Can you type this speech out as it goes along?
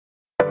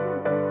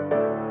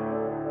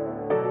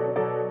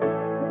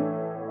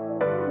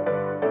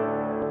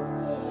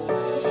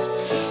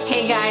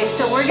guys,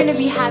 so we're going to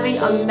be having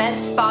a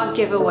MedSpa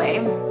giveaway.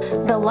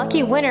 The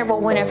lucky winner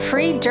will win a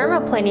free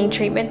dermaplaning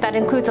treatment that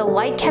includes a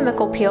light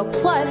chemical peel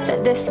plus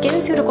the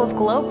SkinCeuticals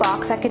Glow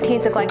Box that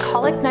contains a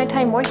glycolic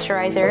nighttime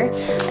moisturizer,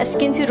 a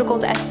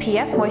SkinCeuticals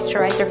SPF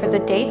moisturizer for the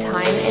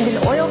daytime, and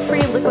an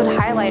oil-free liquid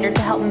highlighter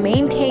to help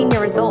maintain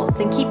your results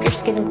and keep your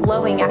skin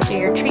glowing after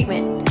your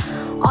treatment.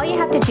 All you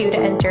have to do to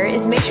enter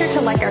is make sure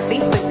to like our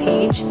Facebook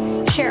page,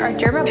 share our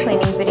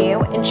dermaplaning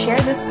video, and share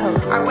this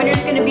post. Our winner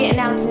is going to be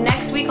announced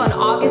next week on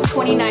August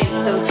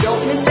 29th, so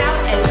don't miss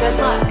out and good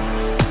luck.